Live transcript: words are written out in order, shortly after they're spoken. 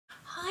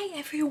Hi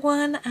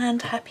everyone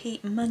and happy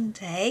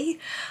Monday.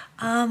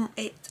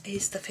 It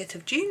is the 5th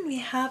of June. We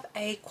have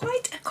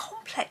quite a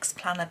complex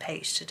planner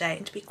page today,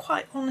 and to be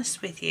quite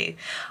honest with you,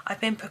 I've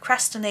been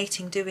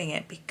procrastinating doing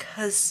it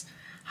because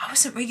I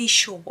wasn't really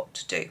sure what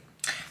to do.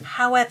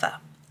 However,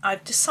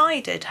 I've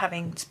decided,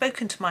 having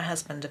spoken to my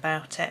husband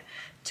about it,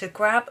 to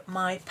grab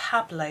my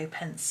Pablo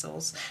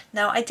pencils.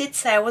 Now, I did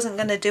say I wasn't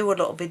going to do a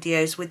lot of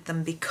videos with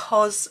them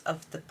because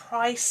of the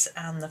price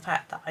and the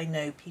fact that I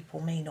know people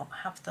may not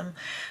have them,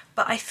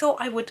 but I thought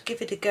I would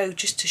give it a go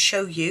just to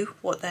show you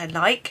what they're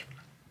like.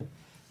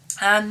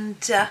 And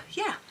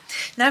yeah,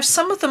 now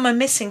some of them are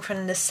missing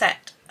from the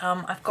set.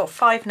 I've got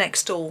 5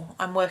 next door.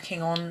 I'm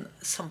working on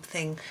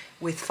something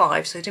with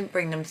 5, so I didn't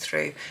bring them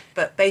through.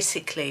 But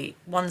basically,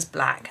 one's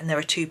black, and there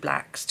are 2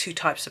 blacks, 2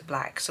 types of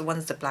black. So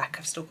one's the black,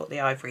 I've still got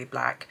the ivory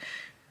black,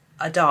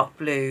 a dark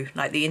blue,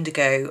 like the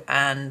indigo,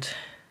 and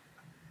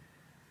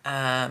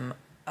a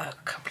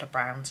couple of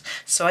browns.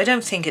 So I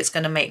don't think it's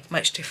going to make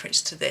much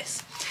difference to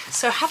this.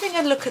 So having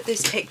a look at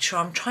this picture,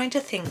 I'm trying to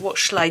think, what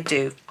shall I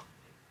do?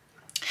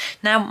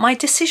 Now, my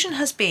decision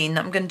has been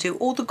that I'm going to do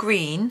all the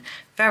green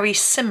very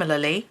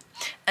similarly,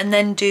 and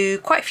then do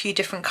quite a few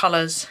different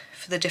colours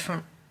for the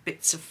different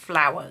bits of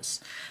flowers.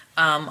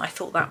 I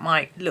thought that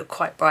might look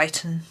quite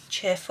bright and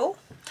cheerful.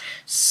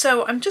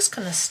 So I'm just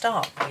going to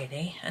start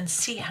really and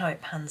see how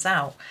it pans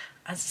out.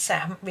 As I say, I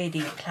haven't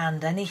really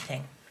planned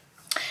anything.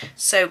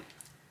 So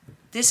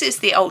this is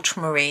the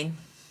ultramarine.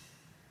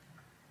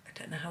 I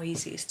don't know how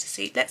easy it is to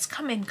see. Let's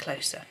come in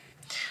closer.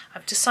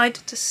 I've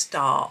decided to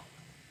start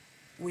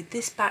with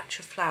this batch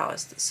of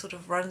flowers that sort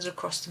of runs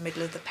across the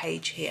middle of the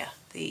page here,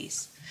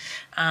 these.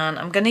 And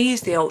I'm going to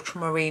use the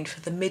ultramarine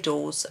for the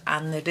middles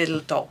and the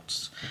little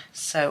dots.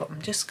 So I'm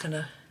just going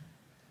to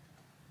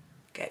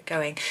get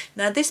going.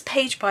 Now this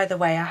page, by the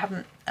way, I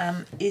haven't,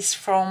 is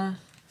from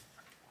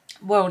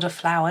World of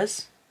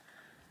Flowers.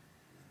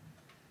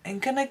 I'm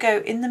going to go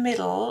in the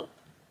middle.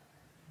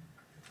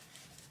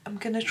 I'm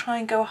going to try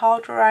and go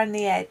harder around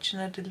the edge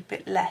and a little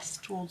bit less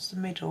towards the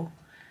middle.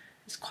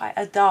 It's quite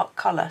a dark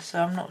colour,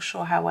 so I'm not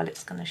sure how well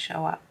it's going to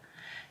show up.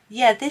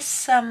 Yeah,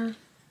 this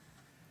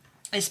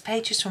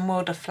page is from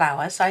World of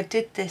Flowers. I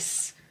did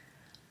this,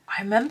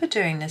 I remember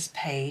doing this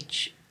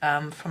page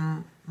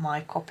from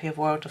my copy of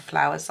World of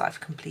Flowers that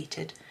I've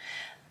completed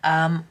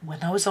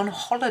when I was on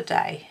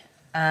holiday,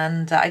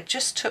 and I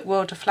just took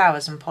World of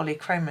Flowers and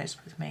polychromos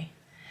with me.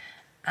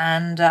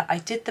 And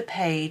I did the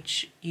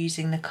page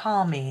using the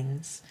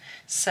carmines,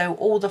 so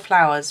all the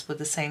flowers were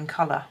the same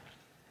colour.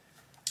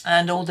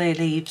 And all the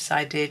leaves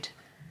I did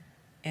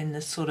in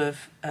the sort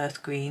of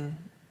earth green,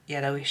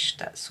 yellowish,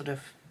 that sort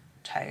of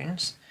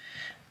tones.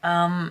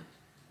 And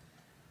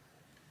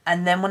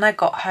then when I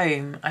got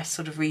home, I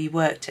sort of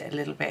reworked it a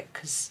little bit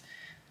because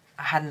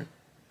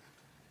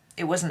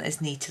it wasn't as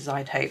neat as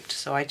I'd hoped.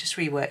 So I just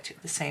reworked it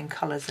with the same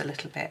colours a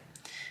little bit.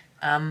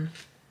 I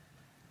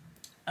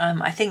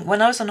think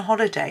when I was on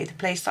holiday, the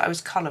place that I was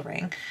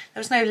colouring,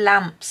 there was no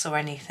lamps or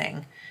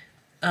anything.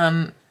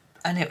 And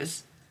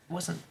it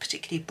wasn't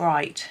particularly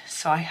bright,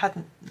 so I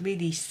hadn't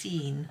really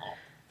seen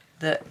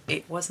that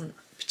it wasn't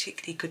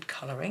particularly good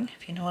colouring,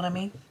 if you know what I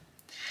mean.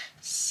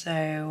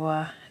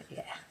 So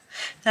yeah.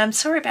 Now I'm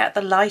sorry about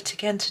the light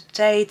again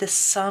today. The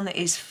sun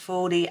is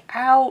fully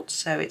out,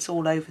 so it's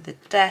all over the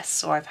desk,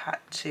 so I've had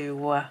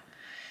to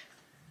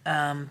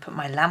put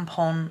my lamp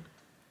on,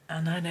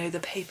 and I know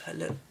the paper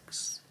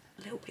looks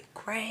a little bit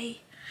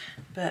grey,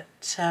 but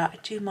I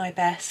do my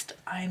best.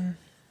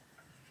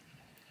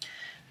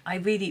 I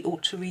really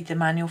ought to read the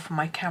manual for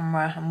my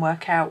camera and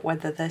work out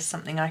whether there's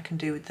something I can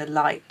do with the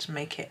light to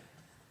make it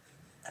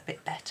a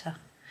bit better.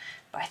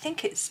 But I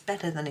think it's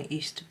better than it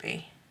used to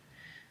be.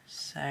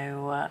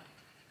 So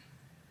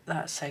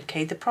that's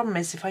okay. The problem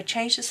is if I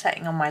change the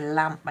setting on my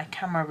lamp, my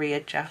camera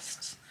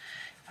readjusts.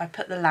 If I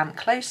put the lamp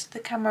close, the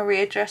camera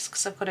readjusts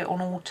because I've got it on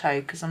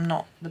auto because I'm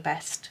not the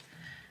best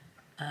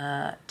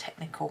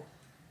technical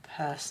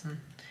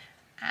person.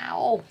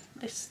 Ow,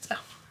 this is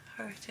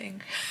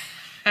hurting.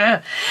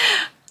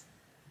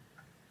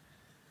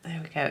 There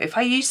we go. If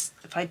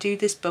I do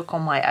this book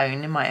on my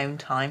own, in my own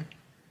time,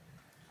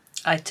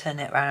 I turn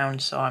it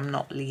around so I'm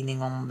not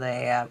leaning on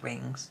the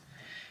rings.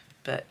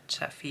 But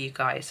for you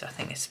guys, I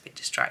think it's a bit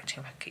distracting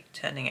if I keep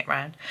turning it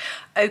around.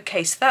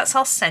 Okay, so that's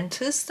our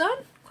centres done.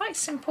 Quite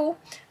simple.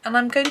 And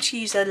I'm going to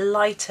use a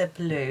lighter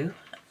blue.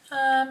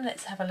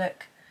 Let's have a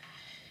look.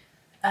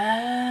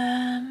 I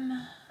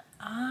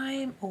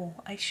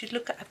should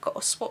look at, I've got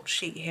a swatch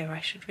sheet here. I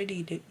should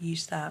really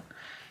use that.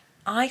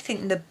 I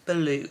think the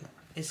blue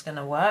is going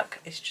to work.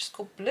 It's just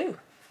called blue.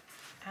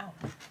 Ow.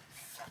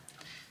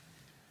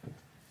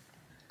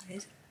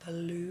 Is it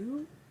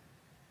blue?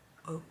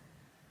 Oh,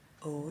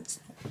 it's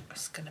not.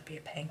 It's going to be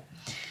a pain.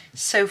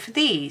 So for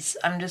these,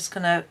 I'm just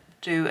going to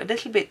do a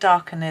little bit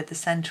darker near the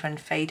centre and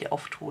fade it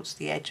off towards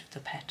the edge of the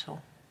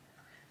petal.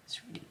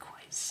 It's really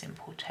quite a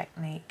simple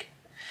technique.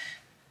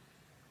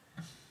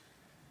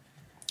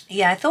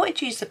 Yeah, I thought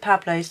I'd use the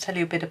Pablos, tell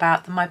you a bit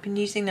about them. I've been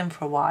using them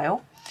for a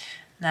while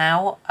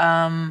now,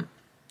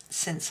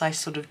 since I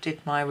sort of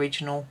did my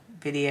original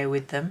video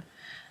with them.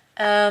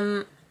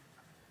 I'm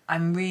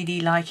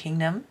really liking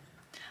them.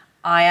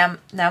 I am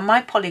now,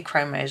 my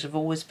polychromos have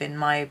always been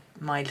my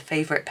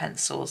favourite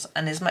pencils,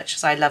 and as much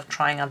as I love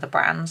trying other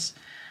brands,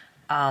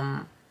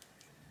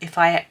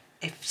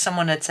 if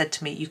someone had said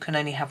to me you can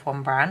only have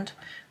one brand,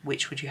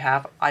 which would you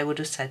have, I would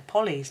have said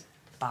Polly's.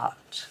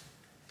 But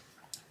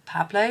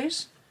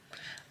Pablo's,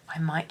 I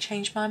might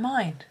change my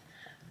mind.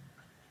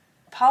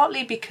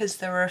 Partly because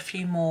there are a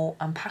few more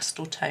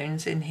pastel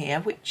tones in here,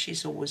 which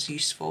is always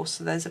useful.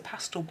 So there's a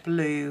pastel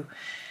blue,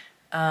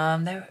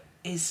 there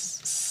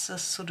is a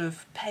sort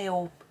of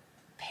pale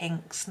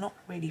pinks, not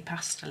really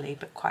pastel-y,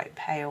 but quite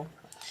pale.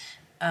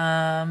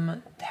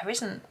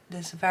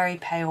 There's a very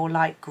pale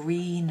light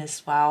green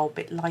as well, a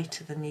bit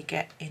lighter than you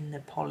get in the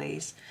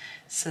polys,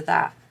 so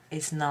that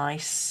is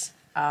nice.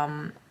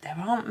 There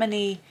aren't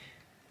many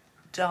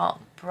dark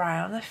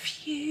brown, a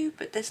few,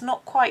 but there's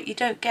not quite, you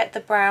don't get the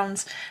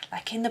browns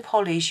like in the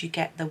polys. You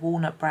get the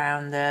walnut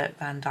brown, the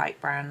Van Dyke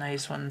brown,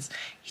 those ones.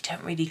 You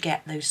don't really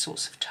get those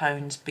sorts of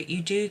tones, but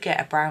you do get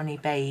a browny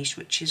beige,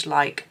 which is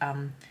like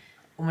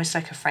almost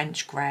like a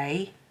French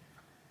grey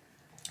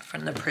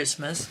from the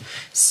Prismas,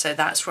 so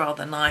that's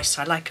rather nice.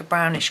 I like a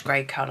brownish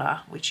grey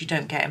colour, which you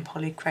don't get in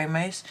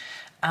polychromos.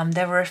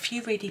 There are a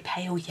few really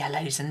pale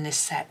yellows in this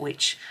set,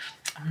 which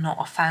I'm not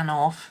a fan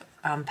of,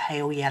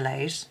 pale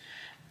yellows,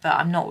 but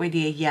I'm not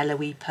really a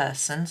yellowy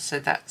person, so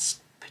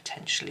that's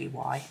potentially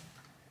why.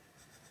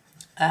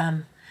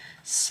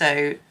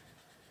 So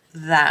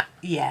that,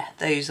 yeah,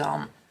 those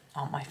aren't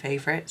my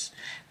favourites,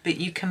 but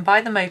you can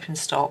buy them open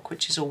stock,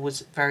 which is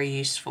always very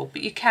useful,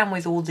 but you can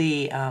with all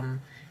the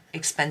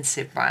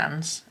expensive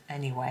brands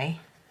anyway.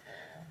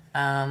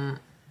 The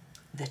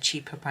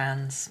cheaper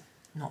brands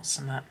not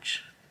so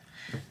much,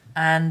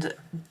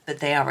 but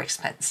they are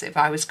expensive.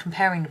 I was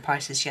comparing the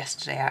prices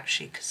yesterday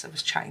actually, because I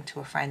was chatting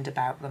to a friend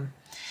about them,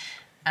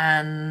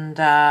 and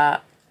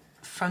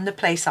from the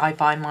place I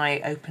buy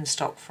my open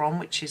stock from,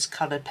 which is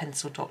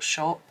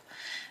colouredpencil.shop,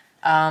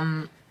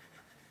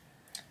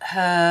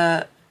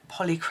 her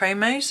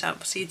polychromos,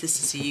 obviously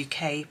this is a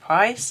UK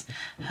price,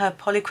 her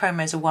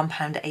polychromos are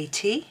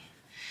 £1.80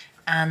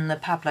 and the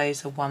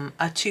Pablos are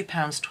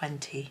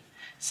 £2.20.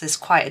 So there's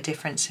quite a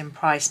difference in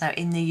price. Now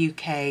in the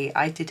UK,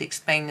 I did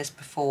explain this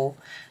before,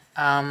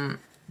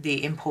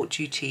 the import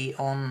duty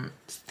on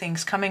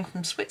things coming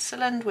from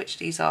Switzerland, which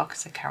these are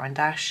because they're Caran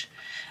d'Ache,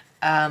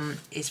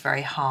 is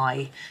very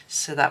high,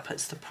 so that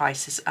puts the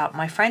prices up.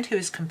 My friend who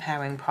was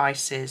comparing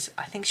prices,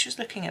 I think she was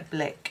looking at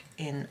Blick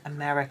in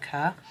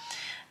America,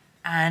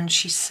 and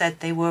she said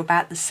they were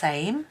about the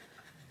same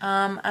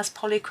as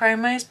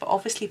polychromos, but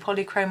obviously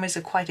polychromos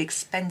are quite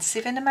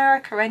expensive in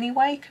America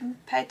anyway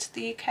compared to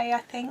the UK, I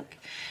think,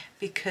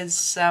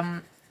 because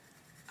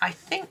I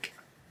think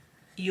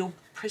your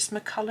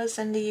Prismacolors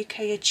in the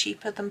UK are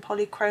cheaper than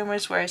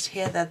polychromos, whereas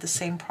here they're the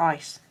same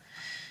price.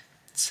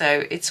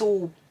 So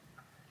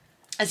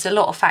there's a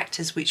lot of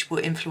factors which will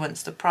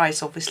influence the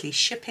price, obviously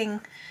shipping,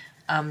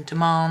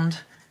 demand,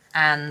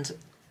 and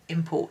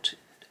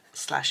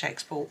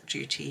import/export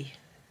duty.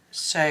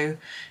 So,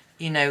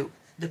 you know,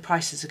 the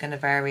prices are going to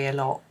vary a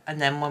lot.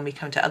 And then when we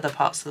come to other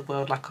parts of the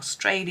world like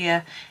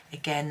Australia,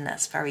 again,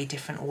 that's very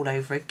different all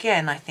over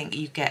again. I think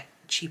you get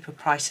cheaper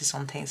prices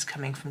on things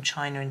coming from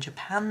China and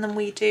Japan than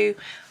we do,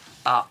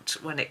 but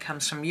when it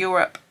comes from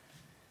Europe,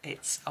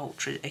 it's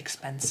ultra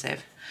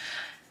expensive.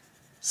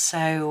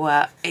 So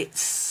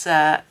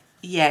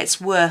yeah,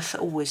 it's worth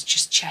always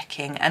just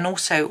checking, and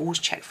also always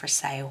check for a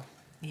sale.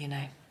 You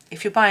know,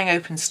 if you're buying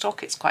open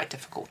stock, it's quite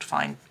difficult to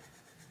find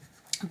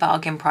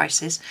bargain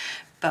prices,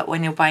 but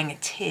when you're buying a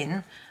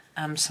tin,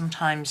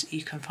 sometimes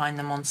you can find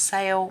them on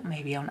sale,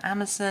 maybe on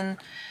Amazon.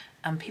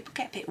 People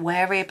get a bit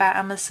wary about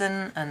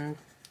Amazon and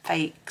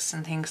fakes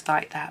and things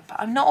like that, but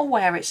I'm not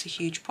aware it's a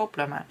huge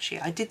problem actually.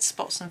 I did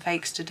spot some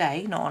fakes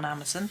today, not on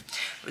Amazon.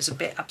 It was a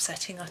bit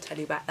upsetting, I'll tell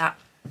you about that.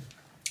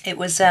 It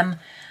was,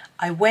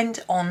 I went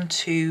on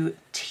to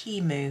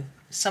Temu.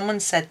 Someone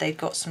said they'd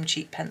got some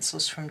cheap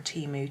pencils from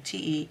Temu,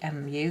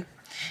 T-E-M-U.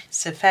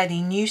 It's a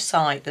fairly new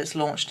site that's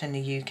launched in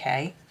the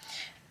UK.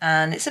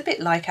 And it's a bit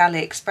like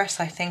AliExpress,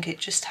 I think. It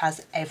just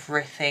has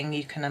everything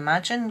you can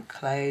imagine,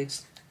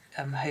 clothes,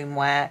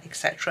 homeware,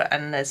 etc.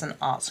 And there's an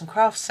arts and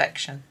crafts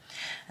section.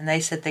 And they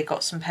said they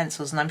got some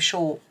pencils, and I'm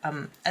sure,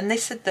 and they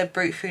said the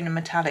Brute Funa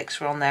metallics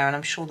were on there, and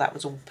I'm sure that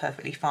was all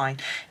perfectly fine.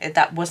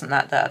 That wasn't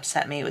that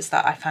upset me, it was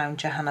that I found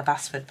Johanna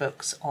Basford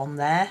books on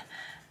there,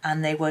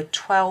 and they were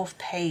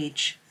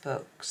 12-page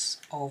books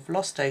of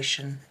Lost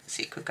Ocean,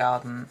 Secret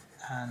Garden,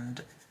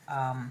 and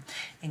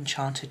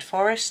Enchanted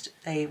Forest.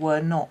 They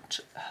were not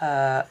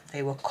her,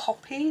 they were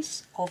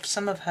copies of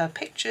some of her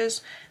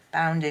pictures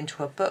bound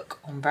into a book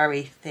on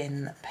very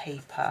thin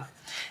paper.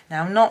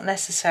 Now, I'm not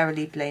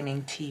necessarily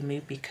blaming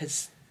Temu,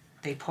 because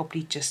they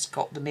probably just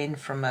got them in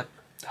from a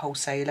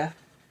wholesaler,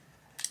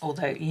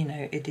 although, you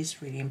know, it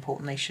is really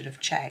important, they should have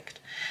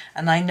checked.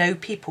 And I know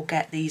people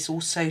get these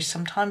also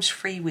sometimes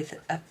free with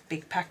a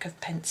big pack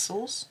of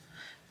pencils.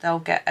 They'll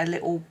get a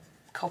little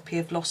copy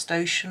of Lost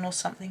Ocean or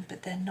something,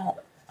 but they're not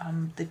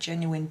the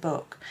genuine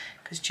book,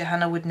 because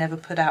Johanna would never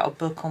put out a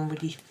book on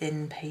really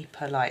thin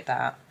paper like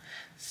that.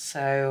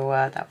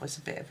 So that was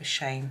a bit of a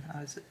shame.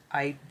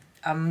 I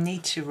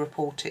need to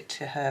report it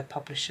to her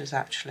publishers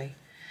actually,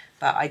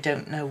 but I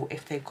don't know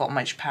if they've got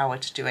much power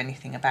to do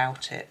anything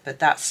about it. But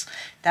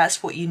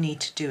that's what you need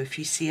to do if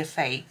you see a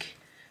fake.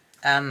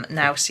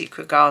 Now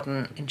Secret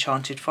Garden,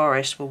 Enchanted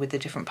Forest were with a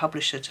different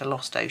publisher to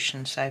Lost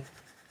Ocean, so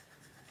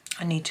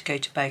I need to go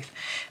to both.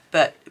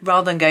 But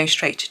rather than going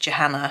straight to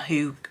Johanna,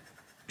 who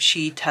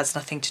she has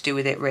nothing to do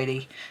with it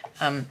really,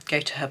 go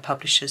to her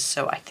publishers.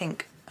 So I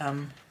think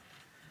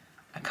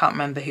I can't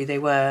remember who they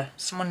were.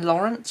 Someone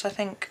Lawrence, I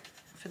think,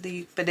 for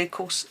the. But of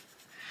course,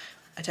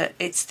 I don't.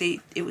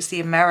 It was the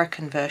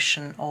American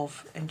version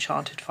of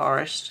Enchanted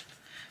Forest.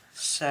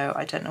 So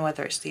I don't know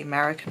whether it's the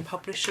American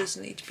publishers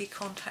that need to be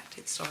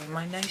contacted. Sorry,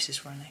 my nose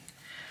is running.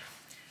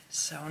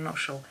 So I'm not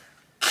sure.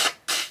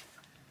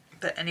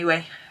 But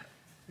anyway,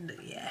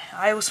 yeah,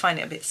 I always find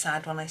it a bit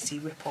sad when I see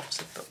rip-offs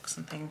of books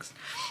and things.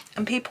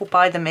 And people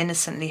buy them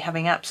innocently,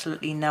 having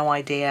absolutely no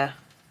idea.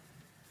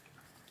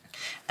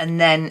 And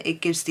then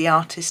it gives the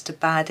artist a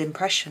bad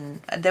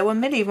impression. And there were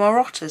Millie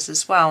Marottas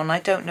as well, and I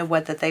don't know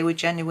whether they were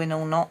genuine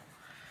or not.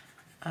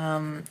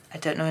 I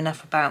don't know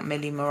enough about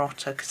Millie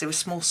Marotta because they were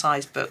small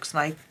size books, and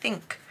I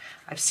think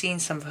I've seen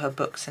some of her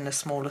books in a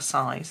smaller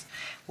size,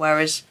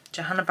 whereas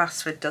Johanna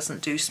Basford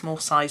doesn't do small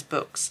size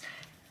books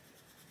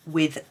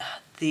with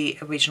the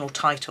original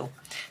title.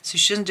 So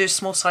she doesn't do a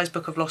small size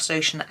book of Lost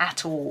Ocean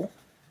at all,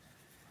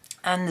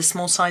 and the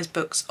small size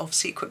books of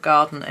Secret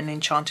Garden and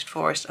Enchanted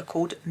Forest are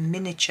called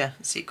Miniature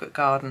Secret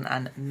Garden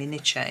and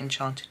Miniature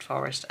Enchanted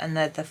Forest, and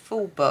they're the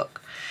full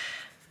book,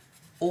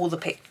 all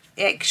the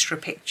extra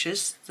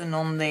pictures than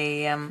on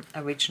the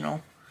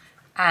original,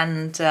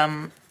 and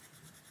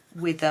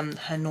with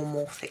her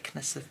normal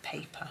thickness of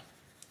paper.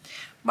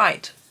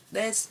 Right,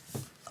 there's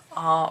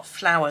our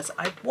flowers.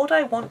 What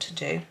I want to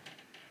do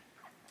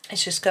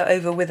is just go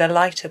over with a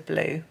lighter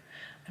blue.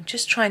 I'm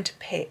just trying to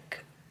pick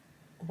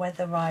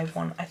whether I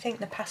think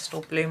the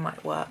pastel blue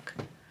might work.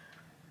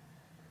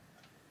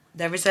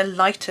 There is a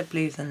lighter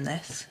blue than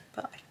this,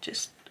 but I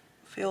just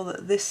feel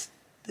that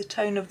the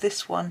tone of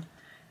this one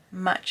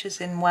matches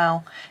in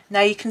well.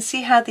 Now you can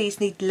see how these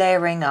need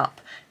layering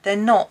up. They're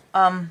not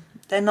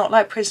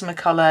like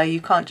Prismacolor. You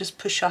can't just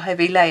push a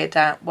heavy layer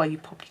down. Well, you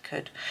probably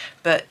could,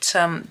 but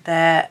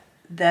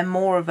they're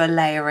more of a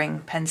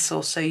layering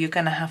pencil, so you're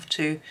going to have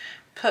to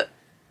put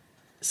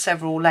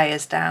several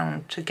layers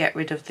down to get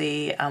rid of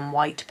the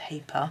white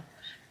paper,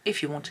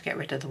 if you want to get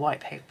rid of the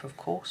white paper, of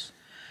course.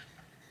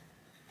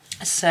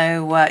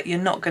 So you're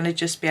not going to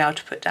just be able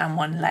to put down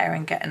one layer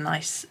and get a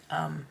nice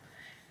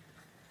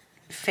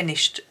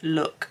finished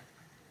look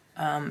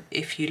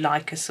if you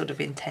like a sort of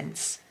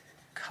intense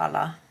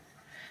colour,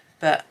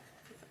 but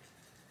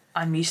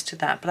I'm used to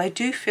that. But I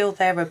do feel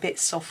they're a bit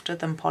softer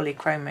than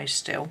polychromos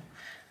still,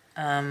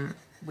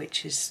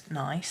 which is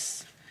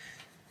nice.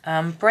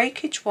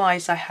 Breakage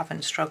wise I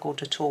haven't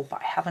struggled at all,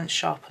 but I haven't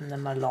sharpened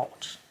them a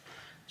lot,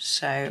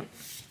 so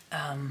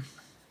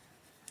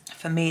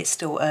for me it's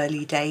still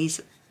early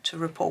days to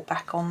report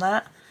back on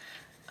that.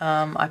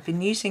 I've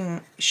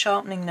been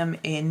sharpening them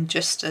in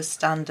just a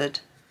standard,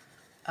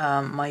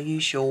 my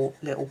usual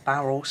little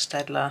barrel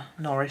Staedtler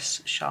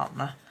Noris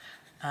sharpener,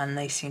 and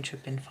they seem to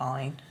have been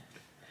fine.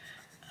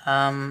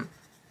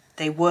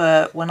 They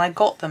were, when I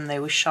got them, they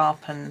were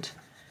sharpened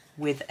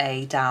with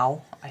a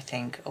dowel, I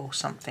think, or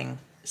something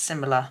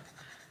similar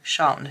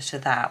sharpener to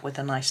that, with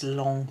a nice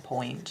long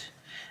point.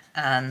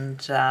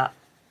 And I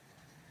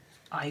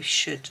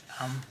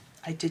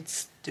did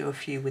do a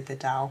few with the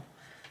dowel,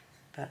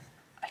 but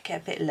I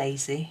get a bit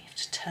lazy. You have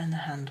to turn the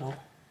handle,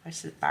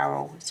 whereas the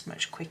barrel it's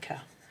much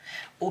quicker.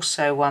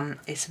 Also,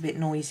 it's a bit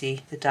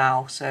noisy, the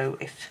dowel, so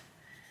if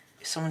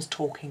someone's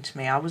talking to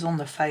me, I was on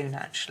the phone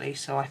actually,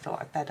 so I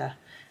thought I'd better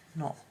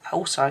not.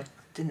 Also, I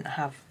did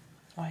have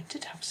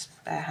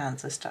spare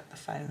hands. I stuck the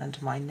phone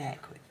under my neck,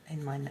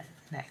 in my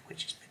neck,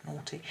 which is a bit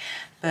naughty,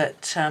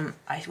 but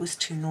it was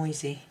too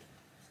noisy.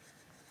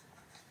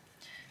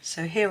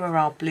 So here are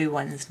our blue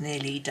ones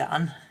nearly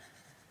done.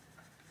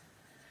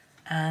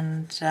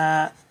 And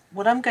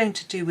what I'm going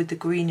to do with the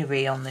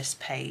greenery on this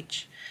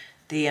page,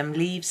 the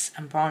leaves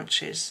and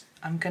branches,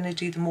 I'm going to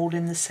do them all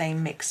in the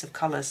same mix of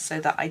colours so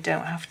that I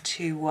don't have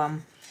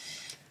to,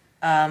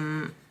 I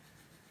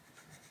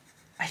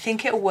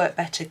think it'll work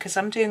better because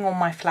I'm doing all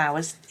my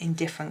flowers in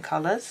different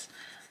colours.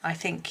 I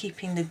think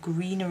keeping the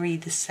greenery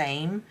the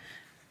same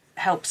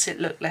helps it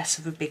look less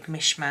of a big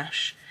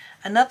mishmash.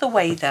 Another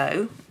way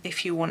though,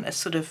 if you want a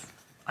sort of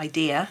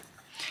idea,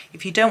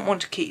 if you don't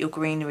want to keep your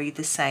greenery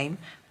the same,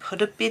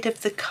 put a bit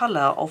of the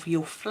colour of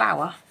your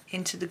flower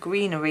into the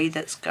greenery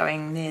that's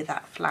going near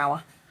that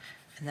flower,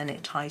 and then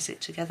it ties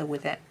it together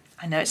with it.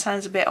 I know it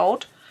sounds a bit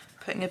odd,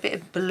 putting a bit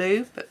of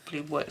blue, but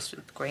blue works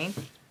with green.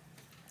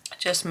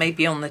 Just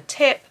maybe on the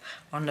tip,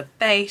 or on the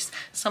base,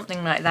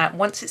 something like that.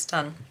 Once it's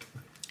done,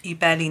 you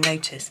barely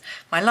notice.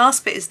 My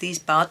last bit is these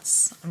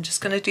buds. I'm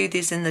just going to do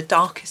these in the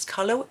darkest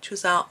colour, which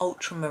was our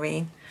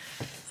ultramarine.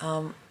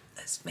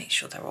 Let's make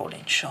sure they're all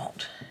in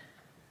shot.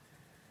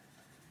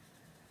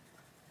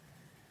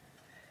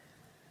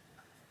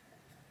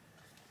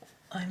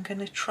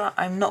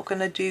 I'm not going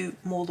to do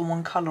more than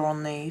one colour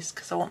on these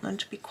because I want them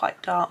to be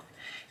quite dark.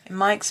 In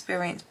my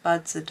experience,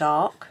 buds are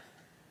dark.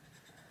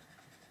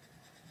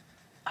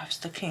 I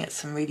was looking at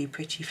some really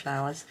pretty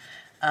flowers.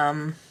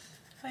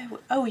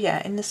 Oh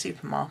yeah, in the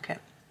supermarket.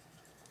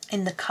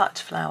 In the cut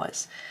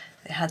flowers,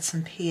 they had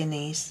some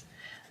peonies.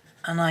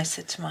 And I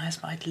said to my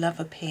husband, I'd love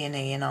a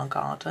peony in our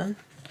garden.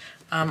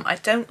 I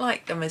don't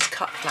like them as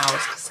cut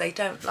flowers because they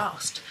don't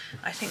last.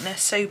 I think they're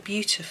so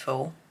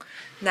beautiful.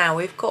 Now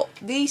we've got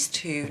these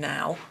two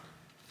now,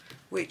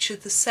 which are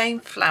the same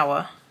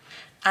flower,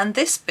 and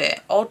this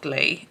bit,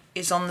 oddly,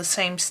 is on the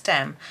same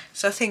stem.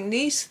 So I think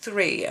these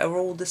three are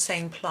all the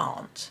same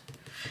plant.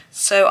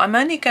 So I'm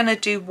only going to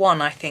do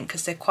one, I think,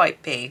 because they're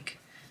quite big.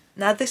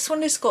 Now this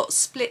one has got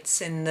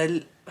splits in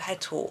the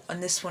petal,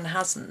 and this one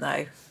hasn't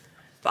though.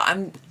 But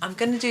I'm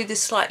going to do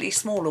this slightly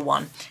smaller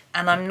one,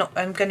 and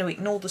I'm going to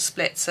ignore the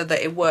split so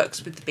that it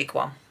works with the big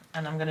one.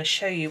 And I'm going to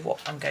show you what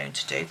I'm going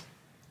to do.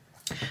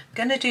 I'm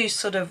going to do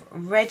sort of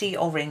reddy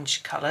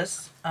orange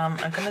colours. I'm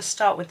going to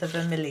start with the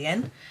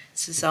vermilion.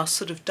 This is our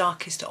sort of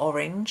darkest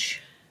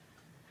orange.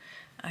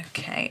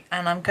 Okay,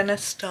 and I'm going to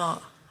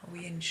start, are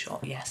we in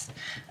shot? Yes.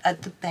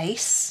 At the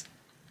base,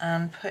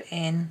 and put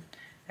in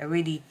a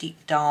really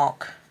deep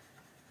dark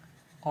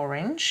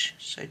orange.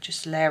 So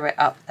just layer it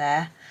up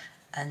there.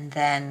 And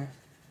then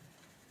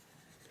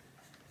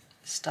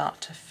start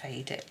to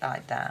fade it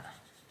like that.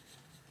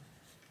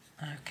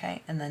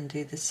 Okay, and then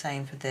do the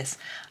same for this.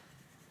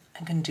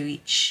 I'm going to do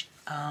each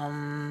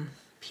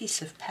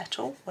piece of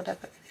petal,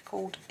 whatever they're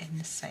called, in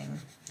the same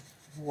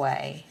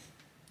way.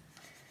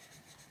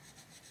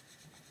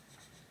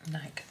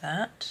 Like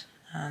that.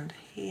 And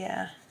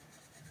here,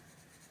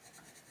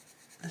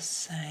 the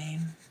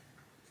same.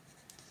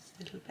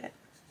 A little bit.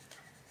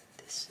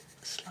 This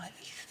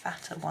slightly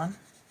fatter one.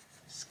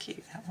 It's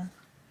cute, that one.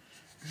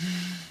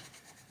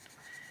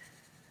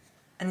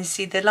 And you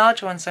see the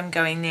larger ones I'm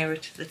going nearer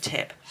to the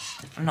tip.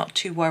 I'm not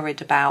too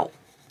worried about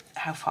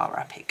how far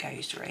up it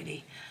goes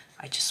really.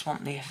 I just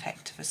want the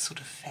effect of a sort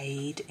of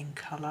fade in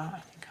colour. I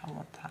think I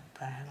want that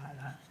there like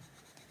that.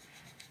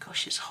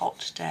 Gosh, it's hot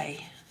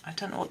today. I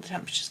don't know what the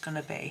temperature's going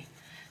to be.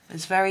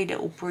 There's very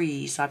little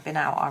breeze. I've been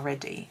out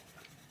already.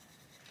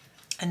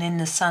 And in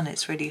the sun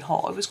it's really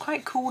hot. It was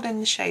quite cool in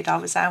the shade. I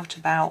was out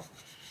about,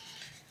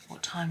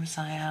 what time was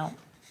I out?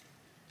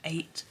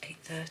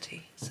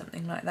 8:30,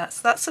 something like that.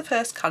 So that's the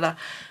first colour.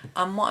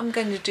 What I'm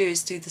going to do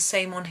is do the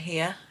same one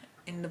here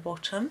in the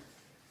bottom.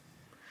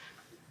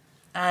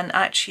 And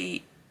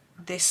actually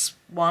this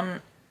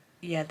one,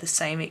 yeah, the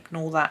same,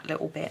 ignore that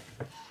little bit.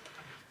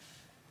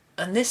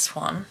 And this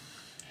one,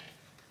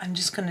 I'm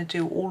just going to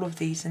do all of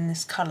these in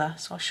this colour.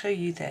 So I'll show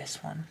you this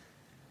one.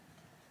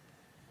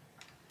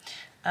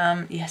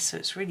 Yes, so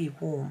it's really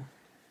warm.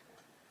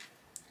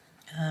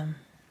 I'm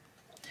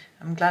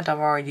glad I've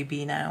already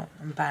been out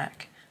and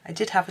back. I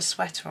did have a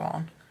sweater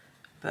on,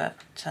 but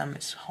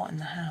it's hot in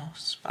the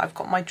house. But I've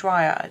got my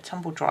dryer, a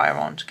tumble dryer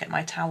on to get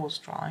my towels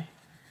dry.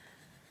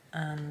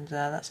 And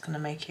that's going to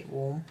make it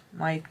warm.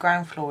 My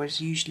ground floor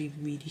is usually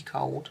really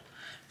cold,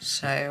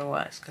 so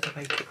it's going to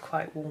make it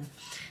quite warm.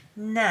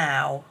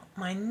 Now,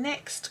 my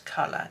next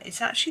colour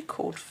is actually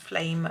called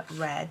Flame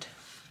Red.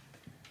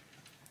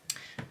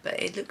 But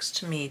it looks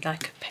to me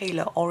like a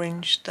paler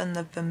orange than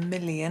the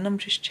vermilion. I'm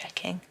just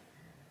checking.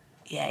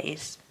 Yeah, it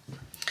is.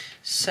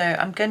 So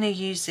I'm going to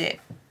use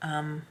it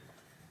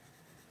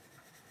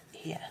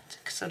here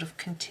to sort of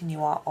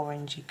continue our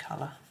orangey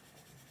colour.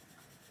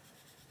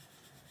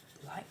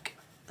 Like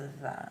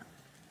that.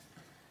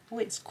 Oh,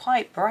 it's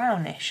quite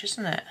brownish,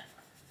 isn't it?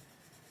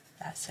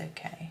 That's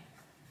okay.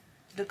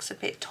 It looks a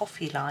bit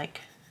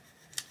toffee-like.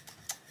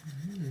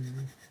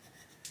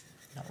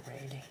 Not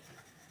really.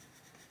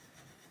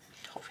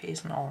 Toffee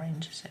isn't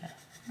orange, is it? What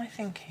am I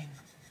thinking?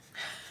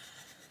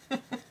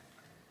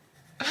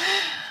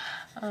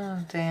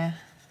 Oh dear.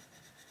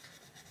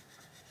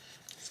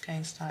 It's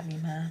going slightly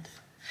mad.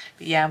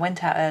 But yeah, I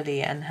went out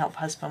early and helped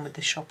husband with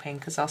the shopping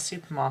because our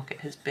supermarket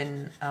has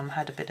been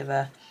had a bit of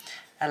a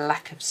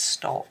lack of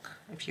stock.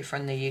 If you're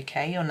from the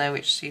UK, you'll know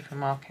which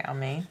supermarket I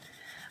mean.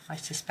 I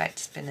suspect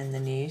it's been in the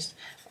news.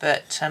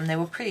 But they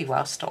were pretty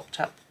well stocked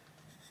up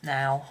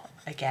now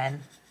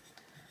again.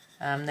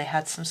 They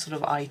had some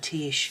sort of IT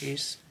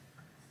issues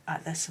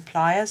at their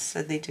suppliers,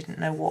 so they didn't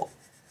know what,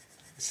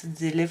 so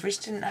the deliveries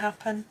didn't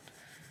happen.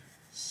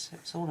 So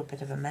it's all a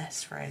bit of a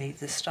mess really.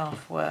 The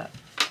staff were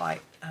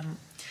quite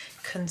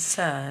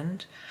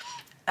concerned.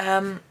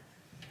 Now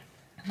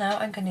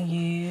I'm going to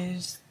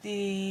use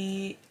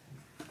the,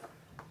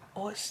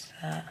 what's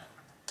that?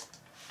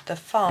 The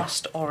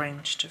Fast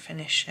Orange to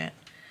finish it.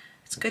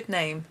 It's a good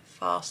name,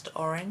 Fast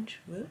Orange.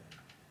 Whoop.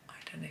 I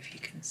don't know if you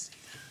can see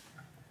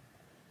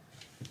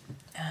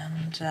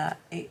that.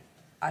 And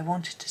I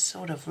wanted to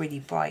sort of really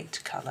bright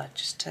colour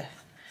just to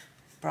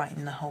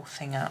brighten the whole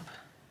thing up.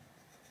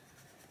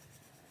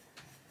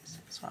 So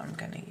that's what I'm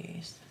going to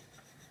use.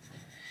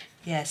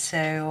 Yeah,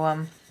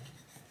 so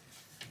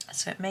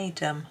it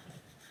made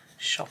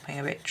shopping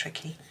a bit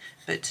tricky.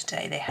 But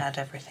today they had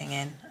everything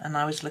in, and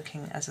I was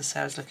looking, as I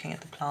say, I was looking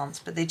at the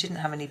plants, but they didn't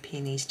have any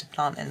peonies to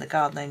plant in the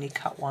garden, only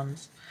cut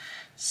ones.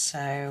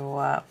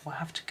 So we'll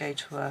have to go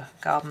to a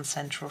garden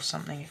centre or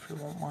something if we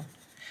want one.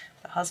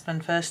 The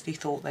husband firstly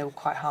thought they were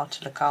quite hard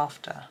to look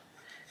after,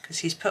 because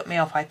he's put me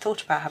off. I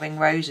thought about having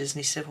roses, and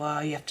he said,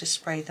 well, you have to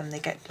spray them, they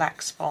get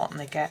black spot and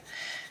they get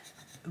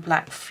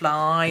black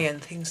fly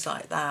and things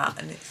like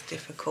that, and it's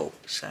difficult.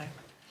 So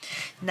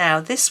now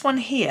this one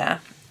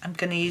here, I'm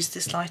going to use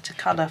this lighter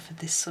colour for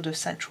this sort of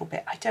central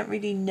bit. I don't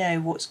really know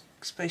what's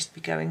supposed to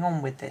be going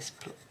on with this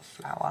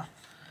flower.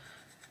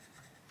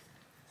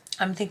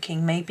 I'm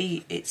thinking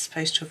maybe it's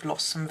supposed to have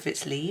lost some of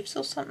its leaves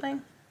or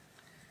something.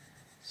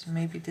 So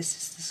maybe this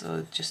is the sort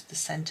of just the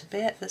centre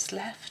bit that's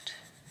left.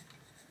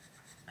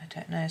 I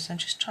don't know, so I'm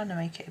just trying to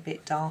make it a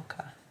bit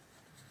darker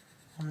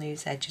on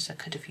these edges. I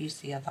could have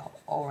used the other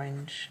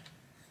orange,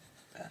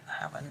 but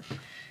I haven't.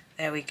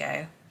 There we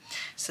go.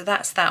 So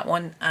that's that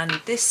one,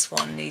 and this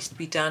one needs to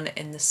be done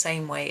in the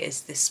same way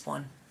as this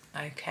one.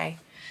 Okay,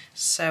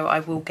 so I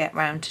will get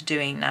round to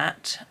doing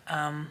that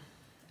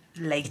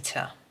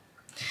later.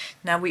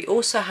 Now we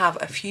also have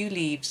a few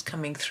leaves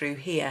coming through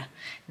here.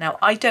 Now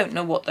I don't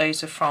know what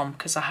those are from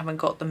because I haven't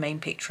got the main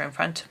picture in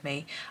front of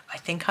me. I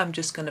think I'm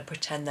just going to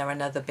pretend they're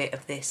another bit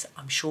of this.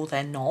 I'm sure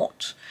they're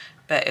not,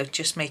 but it'll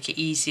just make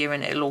it easier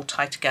and it'll all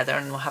tie together,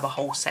 and we'll have a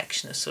whole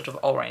section of sort of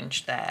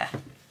orange there.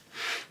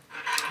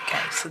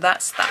 Okay, so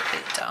that's that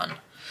bit done.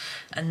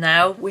 And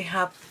now we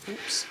have,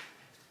 oops,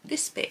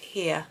 this bit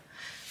here.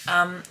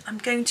 I'm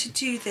going to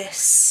do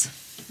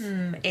this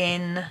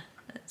in,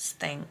 let's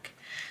think,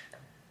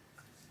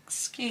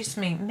 excuse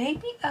me,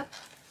 maybe a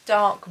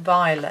dark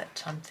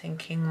violet I'm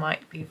thinking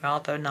might be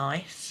rather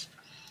nice.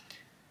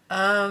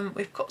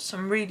 We've got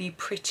some really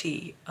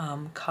pretty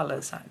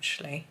colours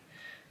actually.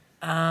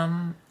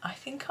 I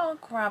think I'll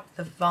grab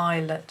the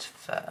violet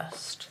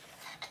first.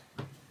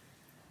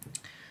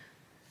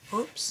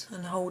 Oops,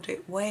 and hold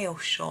it way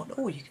off shot.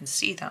 Oh, you can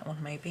see that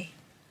one maybe.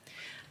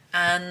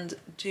 And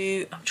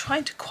I'm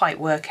trying to quite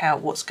work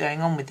out what's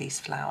going on with these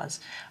flowers.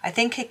 I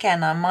think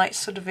again I might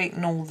sort of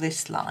ignore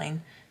this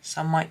line, so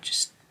I might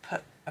just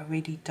put a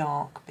really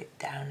dark bit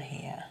down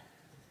here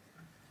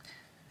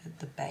at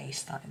the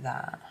base like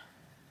that,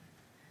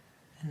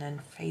 and then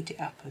fade it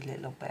up a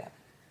little bit,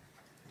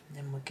 and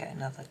then we'll get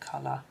another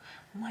colour.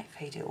 I might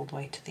fade it all the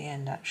way to the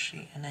end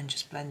actually, and then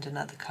just blend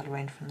another colour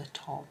in from the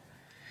top.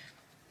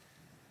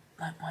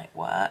 That might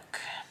work.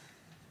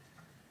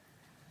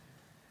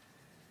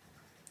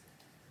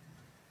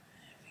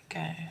 There we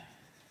go.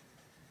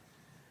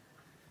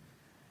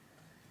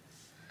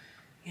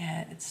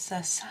 Yeah, it's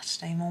a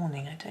Saturday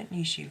morning. I don't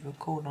usually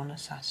record on a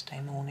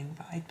Saturday morning,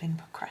 but I'd been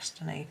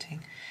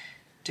procrastinating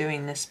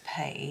doing this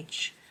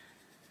page,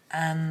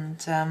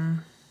 and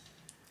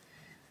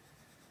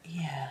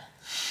yeah,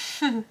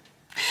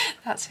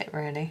 that's it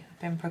really. I've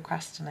been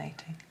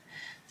procrastinating.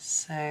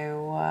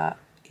 So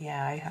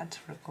yeah, I had to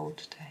record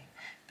today,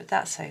 but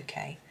that's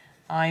okay.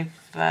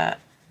 I've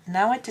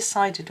now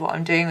decided what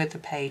I'm doing with the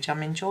page.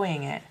 I'm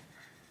enjoying it,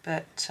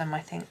 but I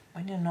think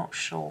when you're not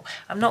sure,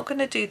 I'm not going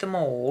to do them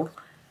all.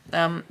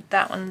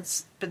 That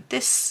one's, but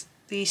these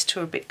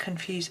two are a bit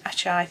confused.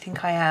 Actually, I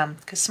think I am,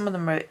 because some of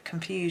them are a bit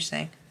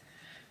confusing.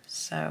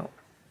 So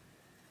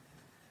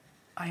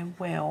I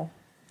will.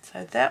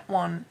 So that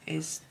one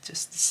is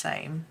just the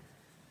same,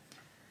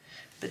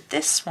 but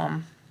this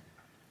one,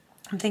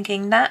 I'm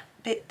thinking that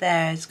bit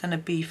there is going to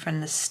be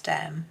from the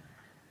stem,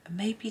 and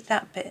maybe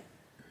that bit.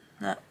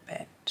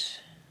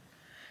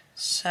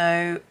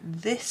 So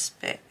this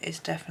bit is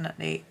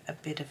definitely a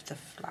bit of the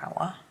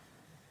flower,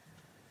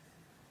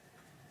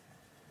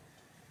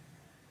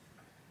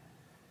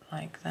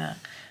 like that.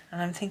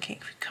 And I'm thinking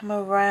if we come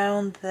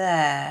around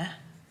there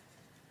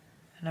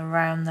and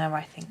around there,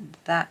 I think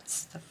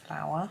that's the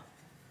flower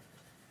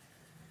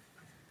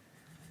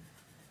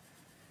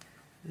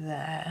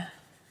there.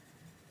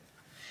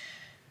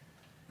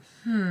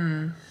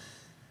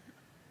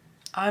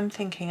 I'm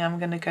thinking I'm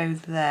going to go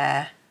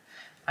there.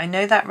 I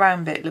know that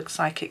round bit looks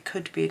like it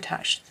could be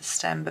attached to the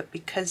stem, but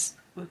because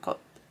we've got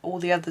all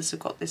the others have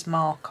got this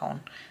mark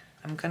on,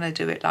 I'm going to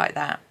do it like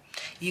that.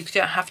 You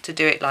don't have to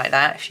do it like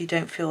that if you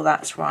don't feel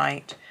that's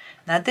right.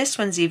 Now this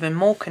one's even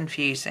more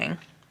confusing,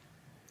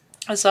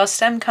 as our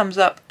stem comes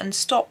up and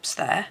stops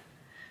there.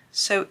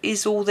 So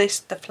is all this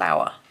the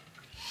flower,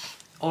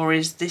 or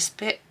is this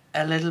bit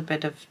a little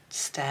bit of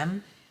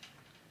stem?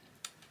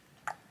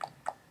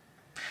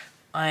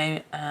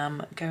 I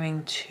am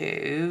going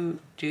to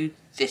do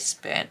this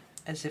bit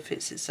as if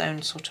it's its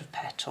own sort of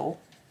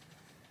petal,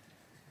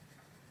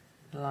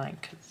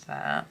 like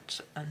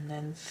that, and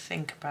then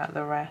think about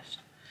the rest.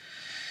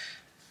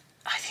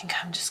 I think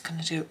I'm just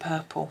going to do it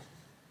purple,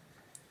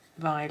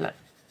 violet,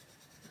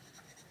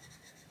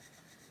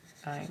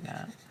 like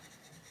that.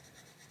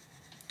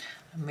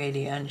 I'm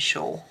really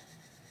unsure.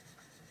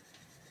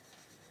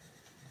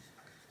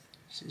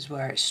 This is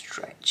where it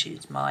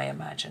stretches my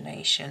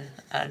imagination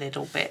a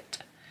little bit.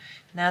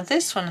 Now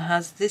this one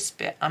has this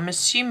bit. I'm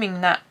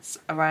assuming that's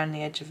around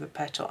the edge of a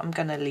petal. I'm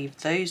going to leave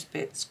those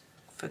bits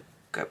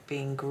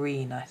being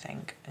green, I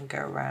think, and go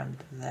around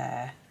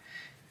there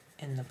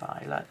in the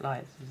violet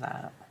like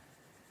that.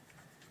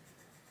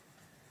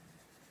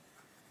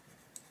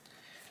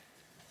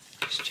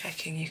 Just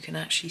checking you can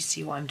actually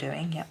see what I'm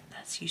doing. Yep,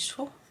 that's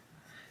useful.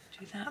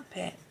 Do that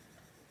bit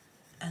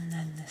and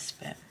then this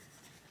bit.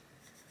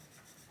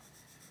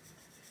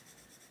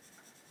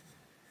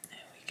 There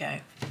we go.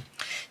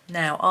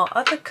 Now our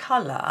other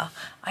colour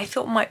I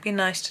thought might be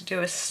nice to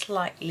do a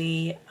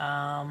slightly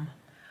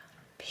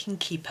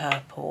pinky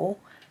purple.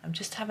 I'm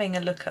just having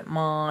a look at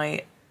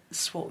my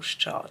swatch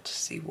chart to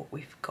see what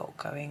we've got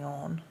going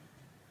on.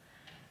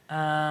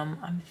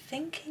 I'm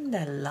thinking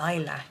the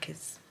lilac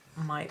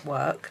might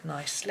work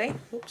nicely.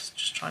 Oops,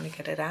 just trying to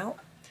get it out.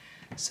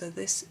 So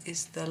this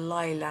is the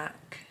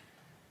lilac.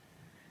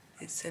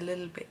 It's a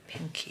little bit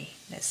pinky.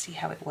 Let's see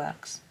how it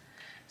works.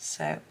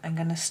 So I'm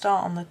going to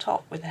start on the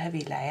top with a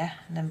heavy layer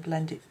and then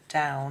blend it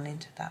down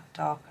into that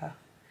darker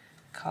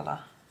colour.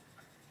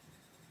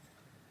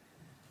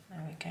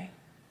 There we go.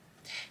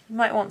 You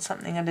might want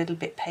something a little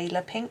bit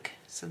paler pink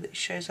so that it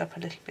shows up a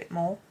little bit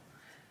more.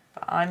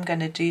 But I'm going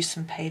to do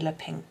some paler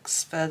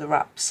pinks further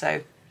up,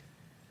 so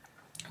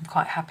I'm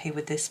quite happy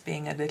with this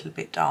being a little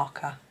bit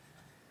darker.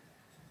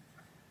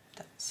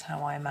 That's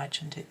how I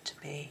imagined it to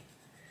be.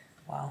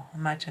 Well,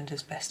 imagined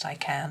as best I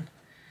can.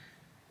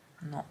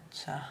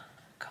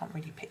 Can't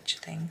really picture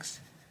things.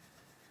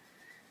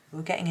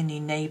 We're getting a new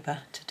neighbour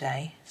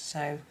today,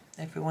 so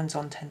everyone's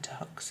on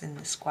tenterhooks in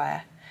the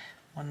square,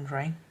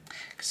 wondering,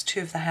 because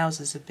 2 of the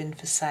houses have been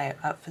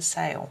up for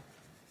sale.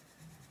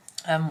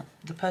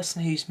 The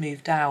person who's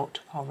moved out,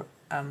 or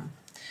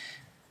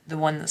the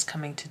one that's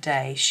coming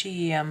today,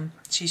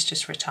 she's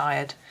just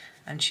retired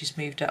and she's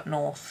moved up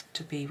north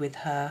to be with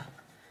her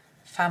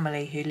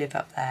family who live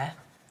up there,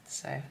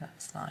 so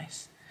that's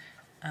nice.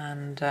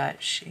 And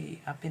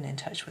I've been in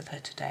touch with her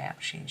today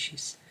actually, and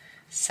she's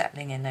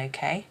settling in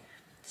okay,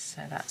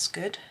 so that's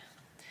good.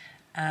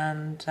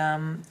 And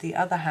the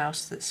other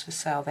house that's for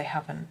sale,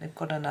 they've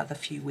got another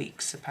few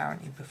weeks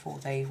apparently before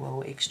they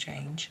will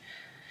exchange.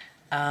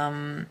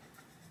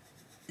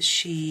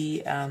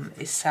 She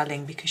is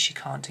selling because she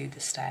can't do the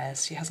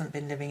stairs. She hasn't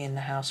been living in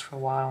the house for a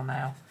while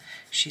now.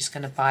 She's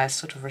going to buy a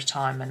sort of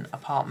retirement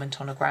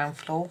apartment on a ground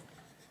floor.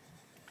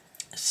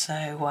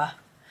 So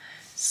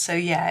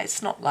yeah,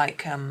 it's not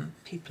like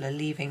people are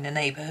leaving the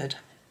neighbourhood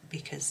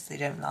because they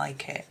don't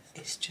like it.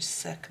 It's just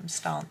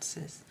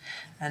circumstances,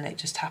 and it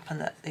just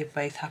happened that they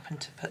both happened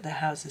to put their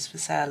houses for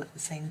sale at the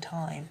same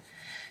time.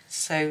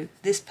 So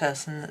this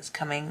person that's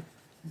coming,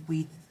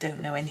 we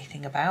don't know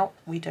anything about.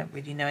 We don't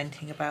really know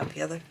anything about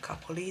the other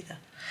couple either.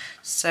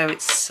 So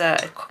it's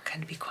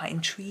going to be quite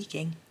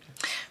intriguing.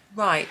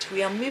 Right,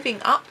 we are moving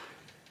up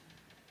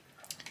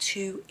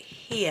to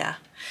here.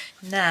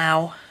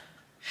 Now,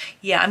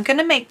 yeah, I'm going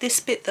to make this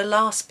bit the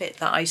last bit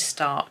that I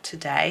start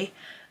today.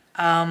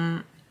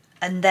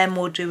 And then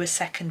we'll do a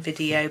second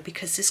video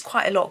because there's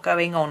quite a lot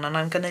going on and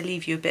I'm going to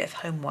leave you a bit of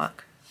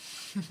homework.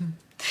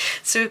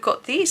 So we've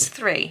got these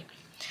 3.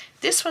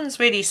 This one's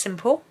really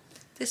simple.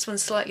 This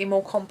one's slightly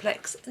more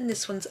complex, and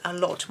this one's a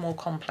lot more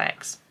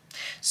complex.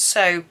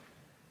 So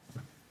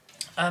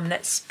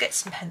let's get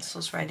some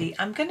pencils ready.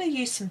 I'm going to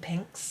use some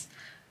pinks.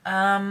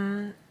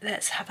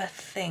 Let's have a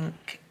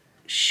think.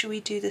 Should we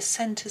do the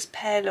centres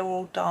paler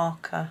or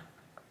darker?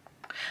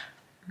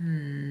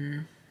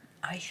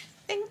 I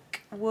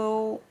think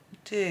we'll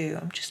do,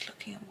 I'm just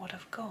looking at what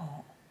I've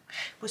got.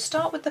 We'll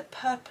start with the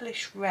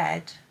purplish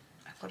red.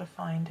 I've got to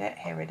find it.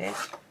 Here it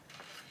is.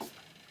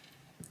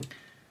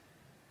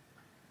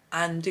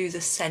 And do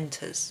the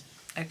centres.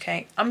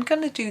 Okay, I'm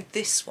going to do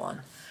this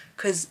one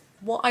because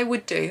what I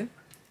would do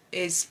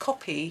is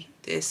copy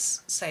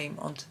this same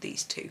onto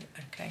these 2.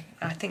 Okay,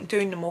 I think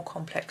doing the more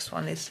complex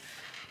one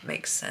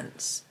makes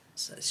sense.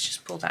 So let's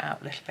just pull that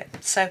out a little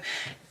bit. So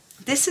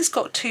this has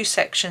got 2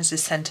 sections,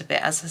 this centre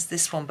bit, as has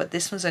this one, but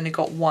this one's only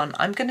got 1.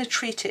 I'm going to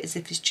treat it as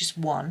if it's just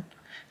 1.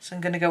 So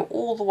I'm going to go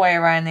all the way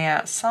around the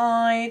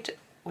outside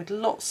with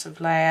lots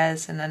of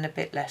layers and then a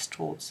bit less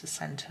towards the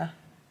centre,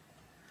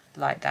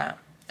 like that.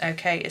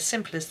 Okay, as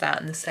simple as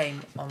that, and the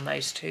same on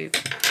those 2.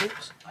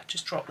 Oops, I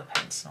just dropped the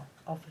pencil,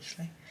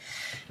 obviously.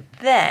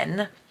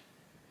 Then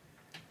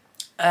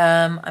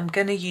I'm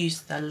going to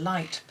use the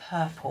light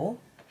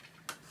purple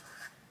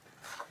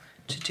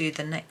to do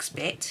the next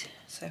bit.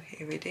 So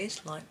here it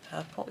is, light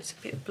purple. It's a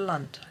bit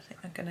blunt. I think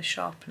I'm going to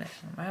sharpen it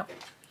out.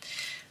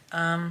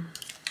 There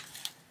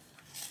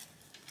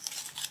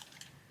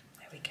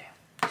we go.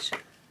 It's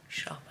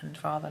sharpened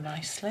rather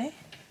nicely.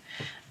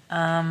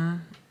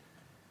 And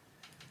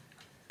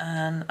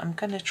I'm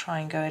going to try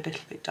and go a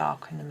little bit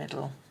darker in the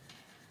middle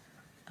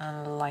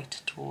and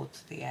lighter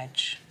towards the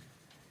edge.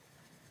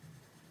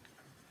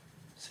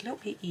 It's a little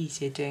bit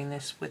easier doing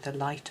this with a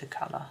lighter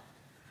colour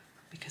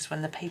because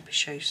when the paper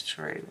shows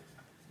through,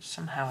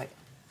 somehow it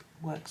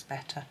works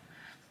better.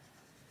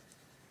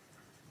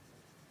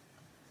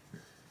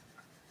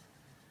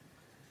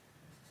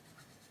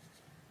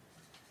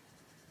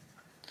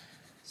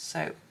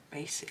 So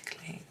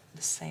basically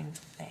the same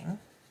thing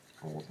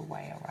all the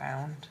way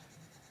around.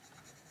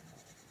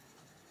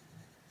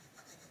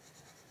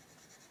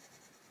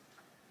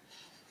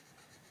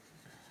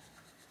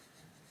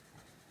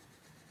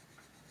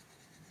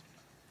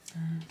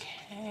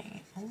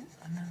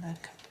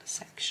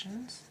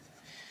 sections.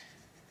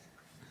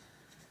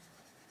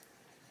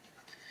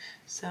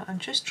 So I'm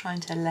just trying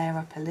to layer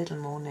up a little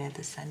more near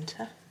the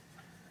centre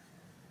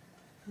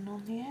and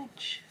on the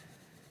edge.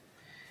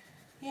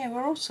 Yeah,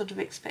 we're all sort of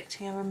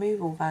expecting a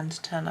removal van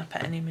to turn up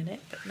at any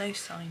minute, but no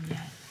sign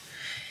yet.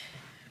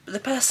 But the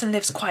person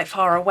lives quite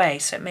far away,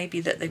 so it may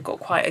be that they've got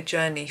quite a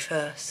journey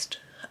first.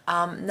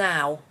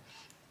 Now,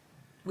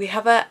 we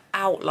have an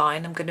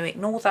outline. I'm going to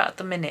ignore that at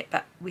the minute,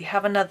 but we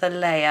have another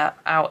layer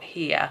out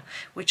here,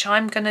 which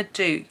I'm going to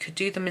do. You could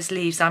do them as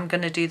leaves, I'm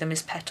going to do them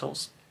as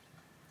petals.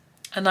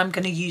 And I'm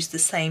going to use the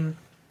same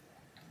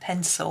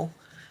pencil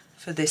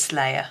for this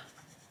layer.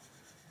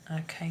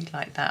 Okay,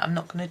 like that. I'm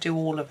not going to do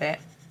all of it.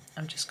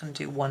 I'm just going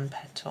to do one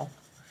petal.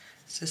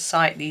 So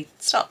slightly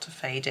start to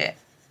fade it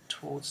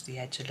towards the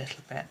edge a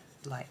little bit,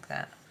 like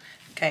that.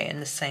 Okay,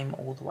 and the same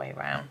all the way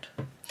around.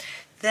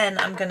 Then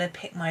I'm going to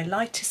pick my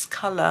lightest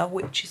colour,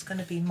 which is going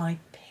to be my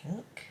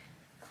pink.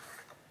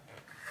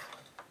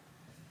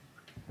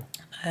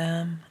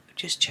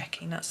 Just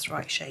checking that's the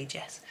right shade,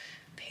 yes.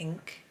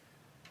 Pink.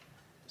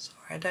 Sorry,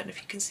 I don't know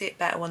if you can see it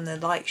better when the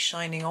light's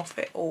shining off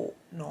it or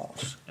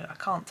not. I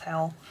can't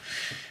tell.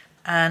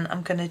 And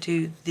I'm going to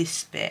do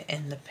this bit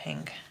in the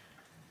pink.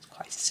 It's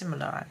quite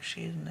similar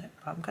actually, isn't it?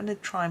 But I'm going to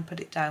try and put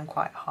it down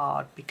quite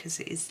hard because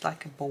it is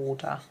like a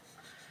border.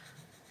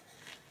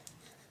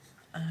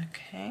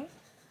 Okay.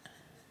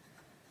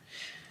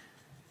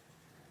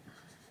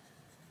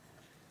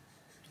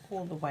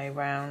 All the way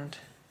around,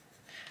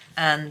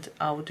 and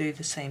I'll do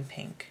the same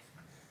pink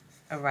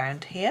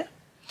around here.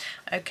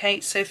 Okay,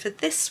 so for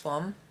this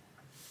one,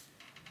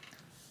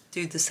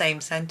 do the same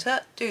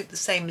centre, do the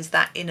same as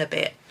that inner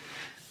bit,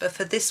 but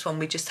for this one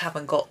we just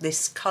haven't got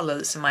this colour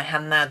that's in my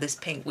hand now, this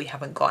pink, we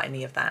haven't got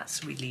any of that,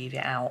 so we leave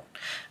it out.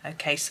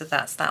 Okay, so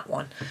that's that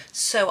one.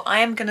 So I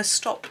am going to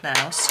stop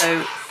now.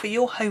 So for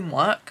your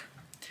homework,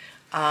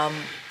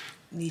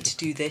 need to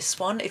do this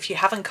one. If you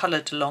haven't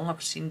coloured along,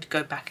 obviously you need to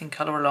go back and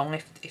colour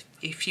along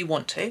if you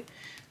want to.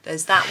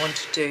 There's that one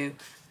to do,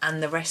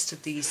 and the rest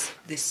of this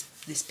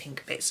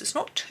pink bit. So it's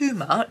not too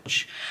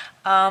much.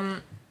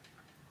 And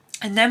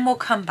then we'll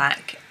come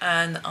back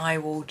and I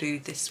will do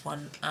this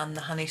one and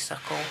the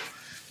honeysuckle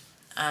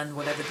and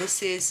whatever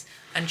this is,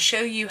 and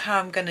show you how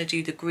I'm going to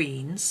do the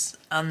greens.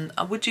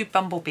 I would do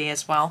bumblebee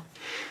as well.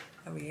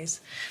 There he is.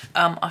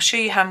 I'll show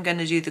you how I'm going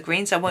to do the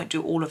greens. I won't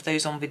do all of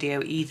those on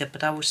video either,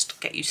 but I will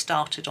get you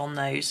started on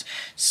those.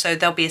 So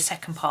there'll be a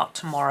second part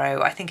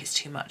tomorrow. I think it's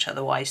too much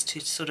otherwise to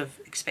sort of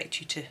expect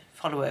you to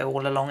follow it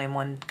all along in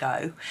one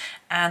go.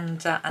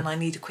 And I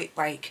need a quick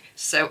break,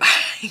 so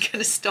I'm going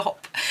to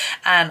stop.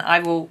 And I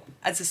will,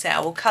 as I say,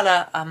 I will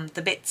colour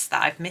the bits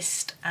that I've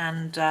missed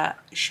and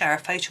share a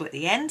photo at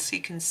the end so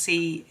you can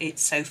see it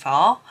so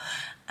far.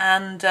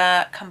 And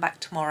come back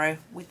tomorrow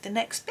with the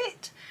next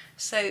bit.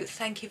 So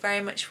thank you very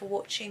much for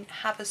watching.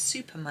 Have a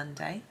super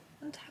Monday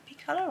and happy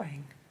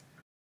colouring.